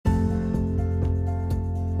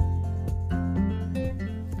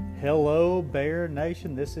Hello, Bear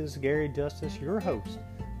Nation. This is Gary Justice, your host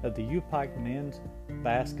of the U-Pike Men's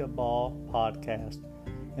Basketball Podcast.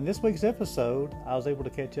 In this week's episode, I was able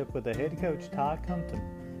to catch up with the head coach, Ty Compton,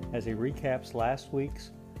 as he recaps last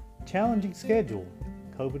week's challenging schedule,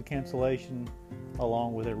 COVID cancellation,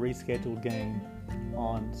 along with a rescheduled game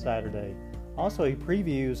on Saturday. Also, he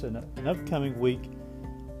previews an upcoming week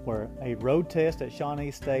where a road test at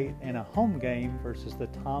Shawnee State and a home game versus the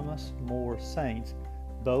Thomas More Saints,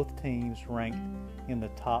 both teams ranked in the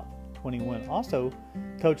top 21. Also,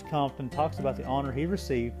 Coach Compton talks about the honor he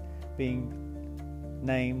received being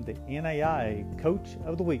named the NAIA Coach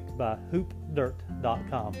of the Week by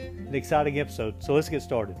HoopDirt.com. An exciting episode, so let's get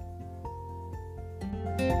started.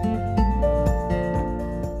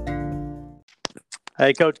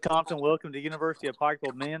 Hey, Coach Compton, welcome to University of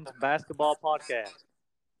Pikeville Men's Basketball Podcast.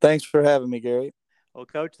 Thanks for having me, Gary. Well,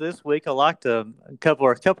 Coach, this week I'd like to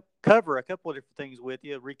cover a couple of different things with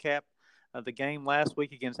you. Recap the game last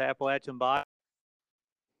week against Appalachian Bible.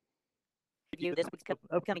 This week's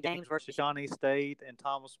upcoming games versus Shawnee State and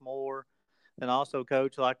Thomas More. And also,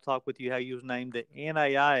 Coach, I'd like to talk with you how you was named the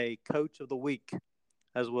NAIA Coach of the Week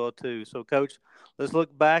as well, too. So, Coach, let's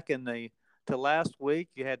look back to last week.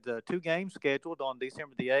 You had 2 games scheduled on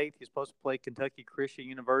December the 8th. You're supposed to play Kentucky Christian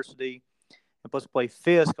University and supposed to play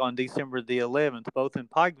Fisk on December the 11th, both in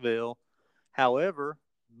Pikeville. However,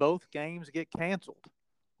 both games get canceled.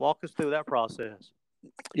 Walk us through that process.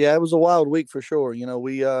 Yeah, it was a wild week for sure. You know,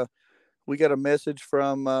 we got a message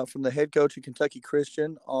from the head coach of Kentucky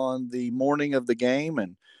Christian on the morning of the game,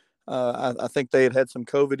 and I think they had some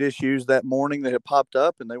COVID issues that morning that had popped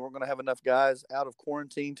up, and they weren't going to have enough guys out of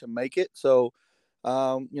quarantine to make it. So,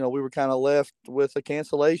 we were kind of left with a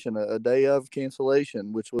cancellation, a day of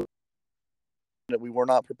cancellation, which was that we were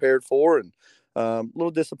not prepared for, and a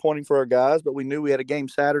little disappointing for our guys, but we knew we had a game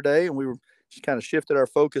Saturday, and we were just kind of shifted our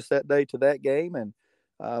focus that day to that game. And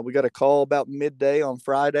we got a call about midday on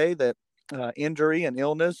Friday that injury and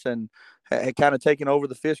illness and had kind of taken over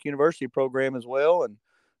the Fisk University program as well. And,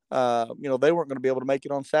 they weren't going to be able to make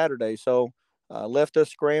it on Saturday. So left us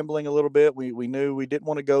scrambling a little bit. We knew we didn't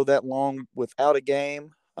want to go that long without a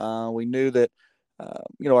game. We knew that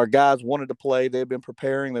our guys wanted to play. They had been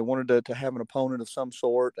preparing. They wanted to have an opponent of some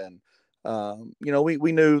sort. And,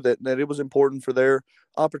 we knew that it was important for their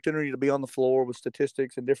opportunity to be on the floor with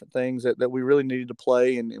statistics and different things that we really needed to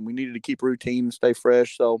play. And we needed to keep routine and stay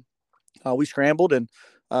fresh. So we scrambled and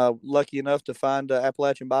lucky enough to find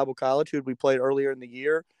Appalachian Bible College, who we played earlier in the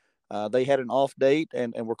year. They had an off date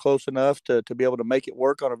and were close enough to be able to make it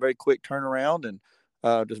work on a very quick turnaround. And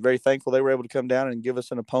just very thankful they were able to come down and give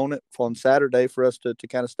us an opponent on Saturday for us to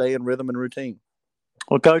kind of stay in rhythm and routine.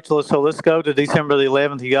 Well, Coach, so let's go to December the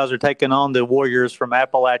 11th. You guys are taking on the Warriors from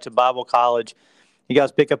Appalachian Bible College. You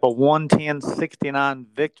guys pick up a 110-69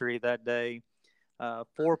 victory that day.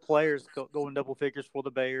 4 players go in double figures for the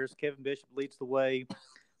Bears. Kevin Bishop leads the way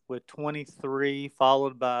with 23,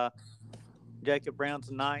 followed by Jacob Brown's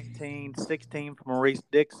 19, 16 from Maurice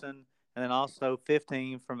Dixon, and then also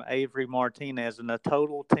 15 from Avery Martinez, and a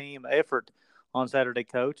total team effort on Saturday,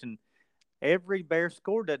 Coach. And every Bear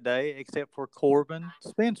scored that day except for Corbin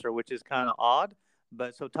Spencer, which is kind of odd.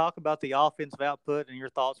 But so talk about the offensive output and your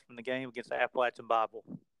thoughts from the game against Appalachian Bible.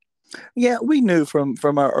 Yeah, we knew from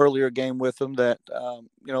our earlier game with them that,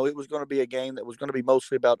 it was going to be a game that was going to be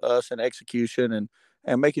mostly about us and execution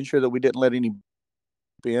and making sure that we didn't let any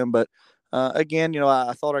in. But again,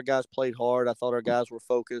 I thought our guys played hard. I thought our guys were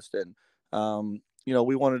focused, and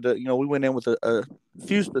we wanted to, we went in with a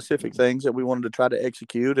few specific things that we wanted to try to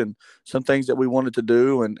execute and some things that we wanted to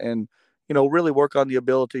do and really work on the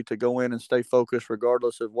ability to go in and stay focused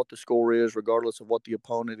regardless of what the score is, regardless of what the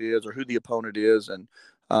opponent is or who the opponent is. And,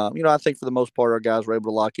 I think for the most part, our guys were able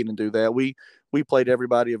to lock in and do that. We played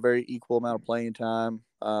everybody a very equal amount of playing time,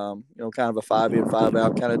 kind of a 5-in,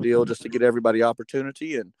 5-out kind of deal just to get everybody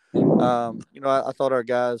opportunity. And, I thought our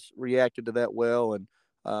guys reacted to that well. And,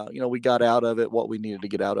 we got out of it what we needed to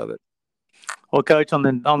get out of it. Well, Coach, on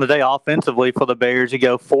the day offensively for the Bears, you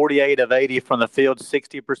go 48 of 80 from the field,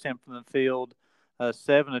 60% from the field,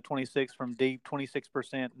 7 of 26 from deep,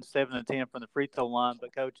 26%, and 7 of 10 from the free throw line.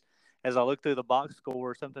 But, Coach, as I look through the box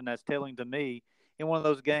score, something that's telling to me, in one of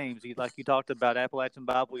those games, like you talked about Appalachian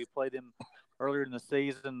Bible, you played them earlier in the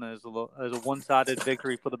season as a one-sided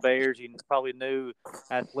victory for the Bears. You probably knew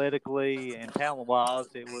athletically and talent-wise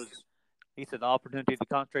it was – he said the opportunity to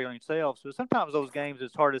concentrate on yourself. So sometimes those games,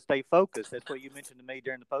 it's hard to stay focused. That's what you mentioned to me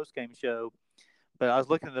during the post-game show. But I was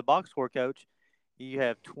looking at the box score, Coach. You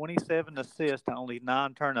have 27 assists and only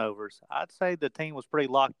 9 turnovers. I'd say the team was pretty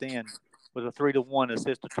locked in with a 3-to-1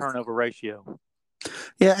 assist-to-turnover ratio.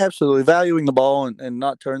 Yeah, absolutely. Valuing the ball and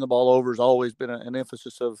not turning the ball over has always been an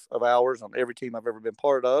emphasis of ours on every team I've ever been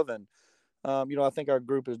part of. And, I think our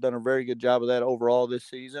group has done a very good job of that overall this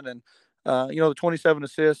season. And, the 27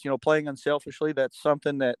 assists, playing unselfishly, that's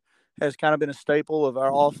something that has kind of been a staple of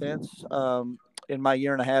our offense in my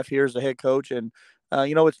year and a half here as a head coach. And,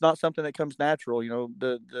 it's not something that comes natural.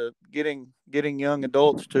 The getting young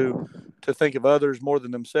adults to think of others more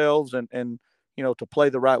than themselves and to play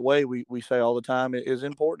the right way, we say all the time, is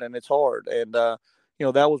important and it's hard. And,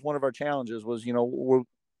 that was one of our challenges was,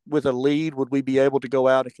 with a lead, would we be able to go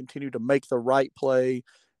out and continue to make the right play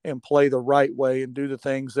and play the right way and do the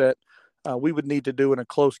things that we would need to do in a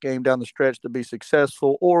close game down the stretch to be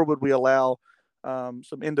successful? Or would we allow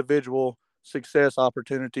some individual success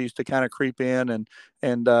opportunities to kind of creep in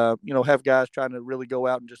and have guys trying to really go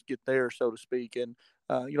out and just get there, so to speak? And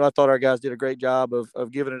I thought our guys did a great job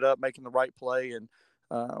of giving it up, making the right play, and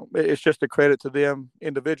it's just a credit to them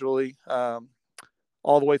individually.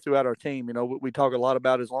 All the way throughout our team, we talk a lot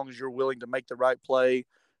about as long as you're willing to make the right play,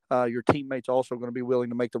 your teammates also going to be willing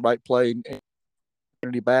to make the right play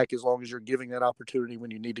and back as long as you're giving that opportunity when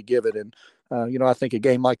you need to give it. And I think a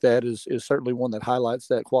game like that is certainly one that highlights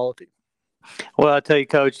that quality. Well, I tell you,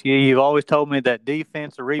 Coach, you've always told me that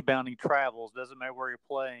defense or rebounding travels. Doesn't matter where you're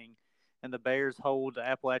playing. And the Bears hold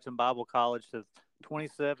Appalachian Bible College to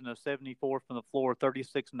 27 of 74 from the floor,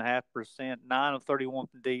 36.5%, 9 of 31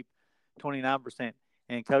 from deep, 29%.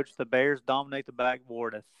 And, Coach, the Bears dominate the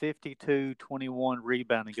backboard at 52-21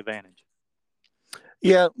 rebounding advantage.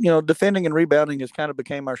 Yeah, defending and rebounding has kind of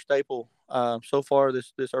became our staple so far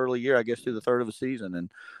this early year, I guess, through the third of the season.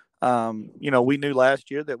 And we knew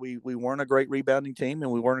last year that we weren't a great rebounding team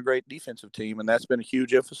and we weren't a great defensive team. And that's been a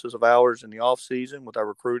huge emphasis of ours in the offseason with our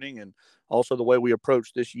recruiting and also the way we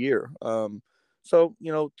approach this year. So,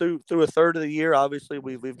 through a third of the year, obviously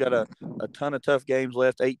we've got a ton of tough games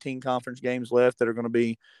left, 18 conference games left that are going to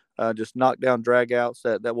be just knockdown dragouts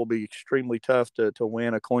that will be extremely tough to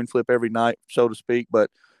win, a coin flip every night, so to speak. But,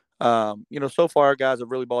 so far our guys have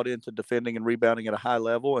really bought into defending and rebounding at a high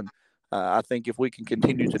level. And I think if we can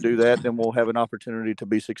continue to do that, then we'll have an opportunity to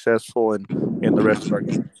be successful in the rest of our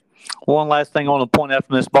games. One last thing I want to point out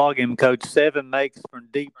from this ball game, Coach. 7 makes from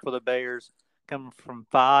deep for the Bears, coming from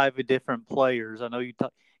 5 different players. I know you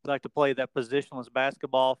like to play that positionless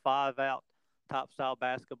basketball, 5 out, top style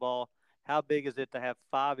basketball. How big is it to have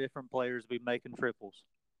 5 different players be making triples?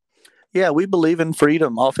 Yeah, we believe in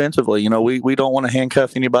freedom offensively. We don't want to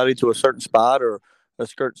handcuff anybody to a certain spot or a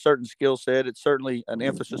certain skill set. It's certainly an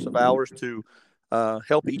emphasis of ours to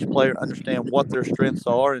help each player understand what their strengths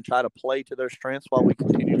are and try to play to their strengths while we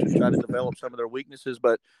continue to try to develop some of their weaknesses.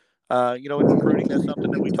 But, in recruiting, that's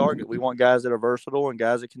something that we target. We want guys that are versatile and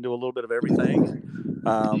guys that can do a little bit of everything.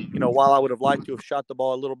 And, while I would have liked to have shot the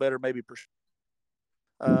ball a little better, maybe,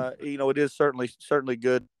 it is certainly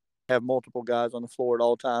good to have multiple guys on the floor at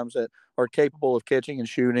all times that are capable of catching and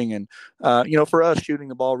shooting. And, for us, shooting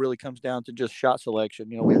the ball really comes down to just shot selection.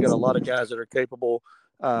 We've got a lot of guys that are capable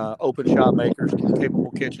open shot makers,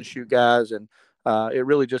 capable catch and shoot guys. And it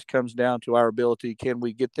really just comes down to our ability. Can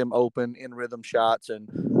we get them open in rhythm shots? And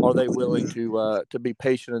are they willing to be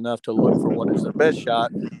patient enough to look for what is their best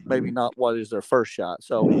shot, maybe not what is their first shot?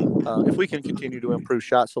 So if we can continue to improve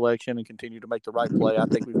shot selection and continue to make the right play, I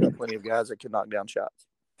think we've got plenty of guys that can knock down shots.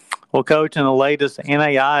 Well, Coach, in the latest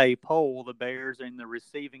NAIA poll, the Bears are in the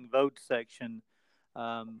receiving vote section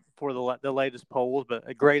for the latest polls, but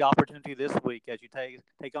a great opportunity this week as you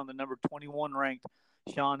take on the number 21 ranked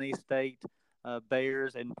Shawnee State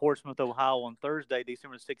Bears in Portsmouth, Ohio on Thursday,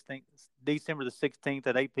 December the 16th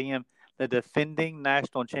at 8 p.m. The defending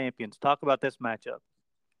national champions. Talk about this matchup.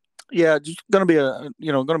 Yeah, just going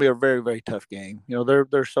to be a very, very tough game.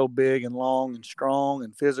 They're so big and long and strong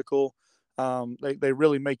and physical. They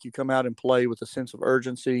really make you come out and play with a sense of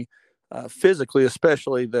urgency, physically,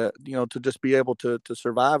 especially that, to just be able to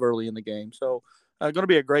survive early in the game. So going to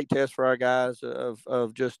be a great test for our guys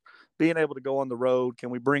of just being able to go on the road. Can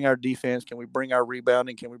we bring our defense? Can we bring our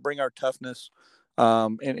rebounding? Can we bring our toughness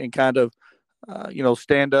and kind of,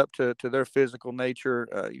 stand up to their physical nature,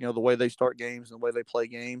 the way they start games and the way they play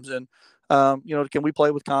games. And, can we play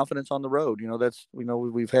with confidence on the road?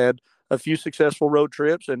 We've had a few successful road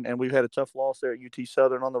trips and we've had a tough loss there at UT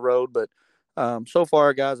Southern on the road. But so far,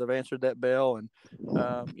 our guys have answered that bell. And,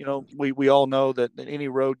 we all know that any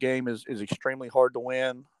road game is extremely hard to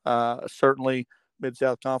win. Certainly,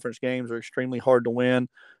 Mid-South Conference games are extremely hard to win.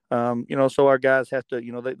 So our guys have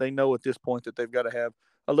to, they know at this point that they've got to have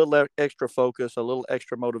a little extra focus, a little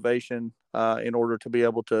extra motivation in order to be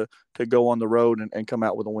able to go on the road and come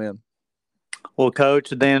out with a win. Well, Coach,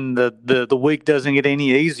 then the week doesn't get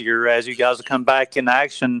any easier as you guys will come back in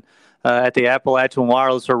action at the Appalachian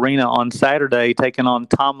Wireless Arena on Saturday, taking on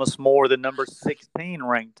Thomas More, the number 16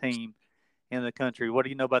 ranked team in the country. What do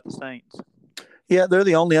you know about the Saints? Yeah, they're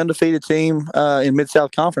the only undefeated team in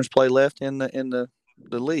Mid-South Conference play left in the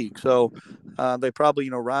league. So they probably,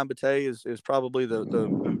 Ryan Batey is probably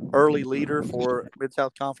the early leader for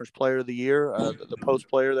Mid-South Conference Player of the Year, the post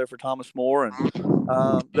player there for Thomas More,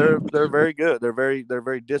 and they're very good. They're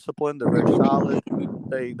very disciplined. They're very solid.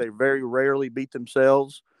 They very rarely beat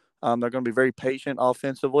themselves. They're going to be very patient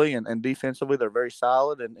offensively and defensively. They're very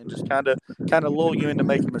solid and just kind of lull you into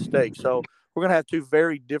making mistakes. So we're going to have two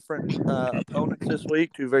very different opponents this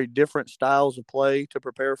week, two very different styles of play to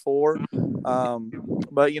prepare for. Um,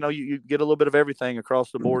 but you get a little bit of everything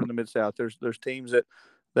across the board in the Mid South. There's teams that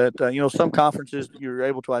some conferences you're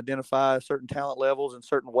able to identify certain talent levels and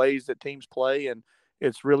certain ways that teams play, and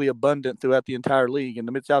it's really abundant throughout the entire league. And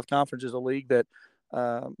the Mid South Conference is a league that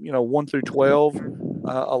 1 through 12,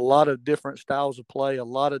 a lot of different styles of play, a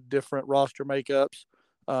lot of different roster makeups.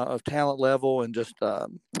 Of talent level and just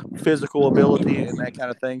physical ability and that kind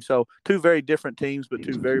of thing. So two very different teams, but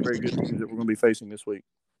two very, very good teams that we're going to be facing this week.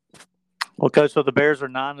 Well, Coach, so the Bears are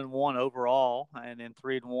 9-1 overall, and then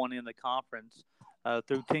 3-1 in the conference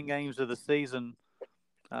through 10 games of the season.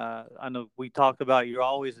 I know we talked about you're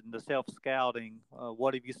always in the self scouting.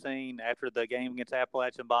 What have you seen after the game against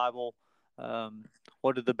Appalachian Bible?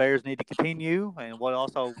 What do the Bears need to continue, and what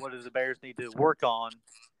do the Bears need to work on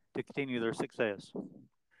to continue their success?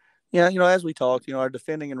 Yeah, as we talked, our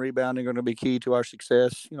defending and rebounding are going to be key to our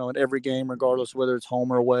success, in every game, regardless of whether it's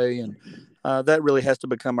home or away. And that really has to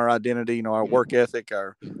become our identity, our work ethic,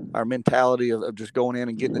 our mentality of just going in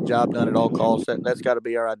and getting the job done at all costs. That's got to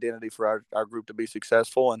be our identity for our group to be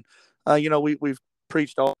successful. And, we've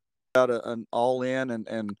preached all about an all-in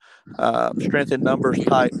and strength in numbers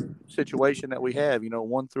type situation that we have,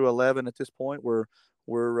 1 through 11 at this point.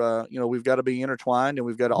 We've got to be intertwined and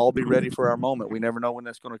we've got to all be ready for our moment. We never know when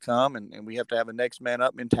that's going to come, and we have to have a next man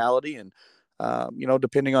up mentality. And,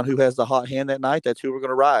 depending on who has the hot hand that night, that's who we're going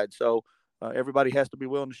to ride. So everybody has to be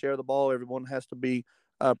willing to share the ball. Everyone has to be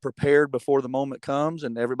prepared before the moment comes,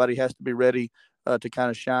 and everybody has to be ready to kind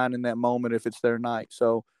of shine in that moment if it's their night.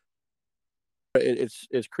 So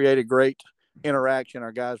it's created great interaction.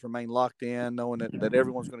 Our guys remain locked in, knowing that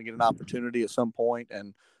everyone's going to get an opportunity at some point.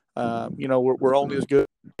 And, we're only as good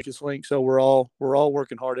as Link, so we're all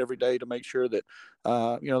working hard every day to make sure that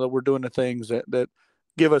that we're doing the things that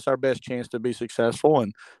give us our best chance to be successful.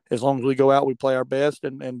 And as long as we go out, we play our best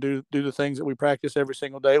and do the things that we practice every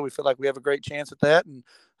single day, we feel like we have a great chance at that. And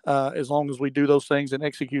as long as we do those things and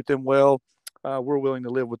execute them well, we're willing to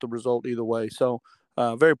live with the result either way. So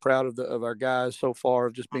very proud of our guys so far,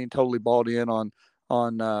 of just being totally bought in on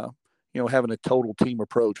having a total team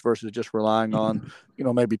approach versus just relying on,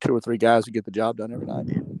 maybe 2 or 3 guys to get the job done every night.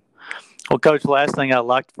 Well, Coach, the last thing I'd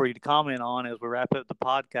like for you to comment on as we wrap up the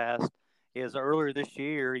podcast is earlier this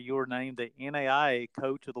year, you were named the NAIA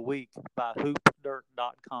Coach of the Week by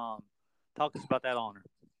hoopdirt.com. Talk to us about that honor.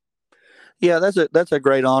 Yeah, that's a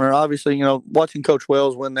great honor. Obviously, watching Coach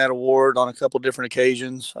Wells win that award on a couple different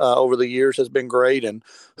occasions over the years has been great. And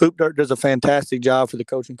Hoop Dirt does a fantastic job for the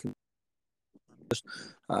coaching community.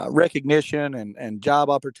 Recognition and job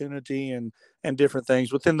opportunity and different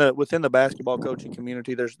things within the basketball coaching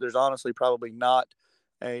community. There's honestly probably not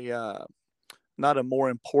a more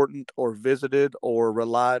important or visited or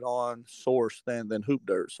relied on source than Hoop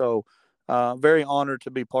Dirt. So very honored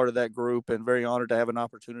to be part of that group and very honored to have an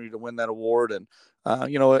opportunity to win that award. And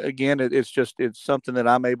again, it's something that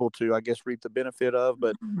I'm able to, I guess, reap the benefit of.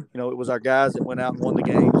 But it was our guys that went out and won the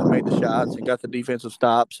games and made the shots and got the defensive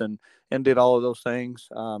stops and did all of those things.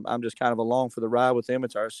 I'm just kind of along for the ride with them.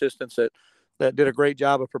 It's our assistants that did a great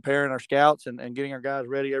job of preparing our scouts and getting our guys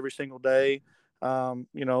ready every single day. When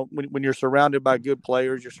you're surrounded by good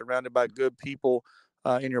players, you're surrounded by good people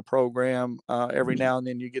in your program. Every now and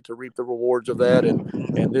then you get to reap the rewards of that,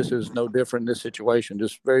 and this is no different in this situation.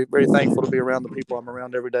 Just very, very thankful to be around the people I'm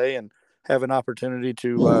around every day and have an opportunity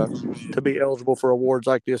to be eligible for awards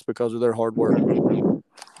like this because of their hard work.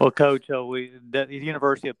 Well, Coach, the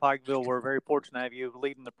University of Pikeville, we're very fortunate to have you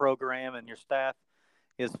leading the program, and your staff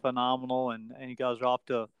is phenomenal, and you guys are off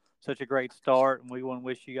to such a great start, and we want to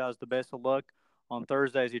wish you guys the best of luck on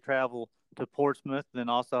Thursday as you travel to Portsmouth. Then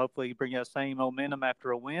also hopefully you bring that same momentum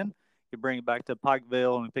after a win. You bring it back to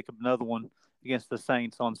Pikeville and pick up another one against the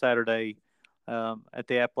Saints on Saturday at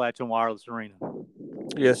the Appalachian Wireless Arena.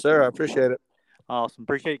 Yes, sir. I appreciate it. Awesome.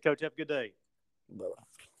 Appreciate it, Coach. Have a good day. Bye-bye.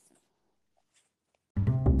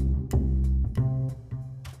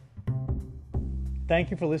 Thank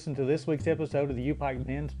you for listening to this week's episode of the U-Pike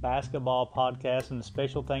Men's Basketball Podcast, and a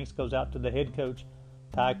special thanks goes out to the head coach,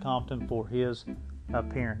 Ty Compton, for his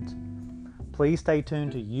appearance. Please stay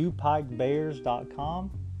tuned to upikebears.com.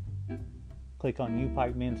 Click on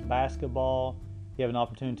U-Pike Men's Basketball. You have an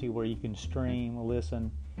opportunity where you can stream, listen,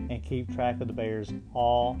 and keep track of the Bears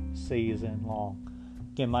all season long.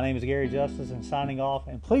 Again, my name is Gary Justice, and signing off.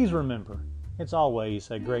 And please remember, it's always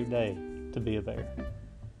a great day to be a Bear.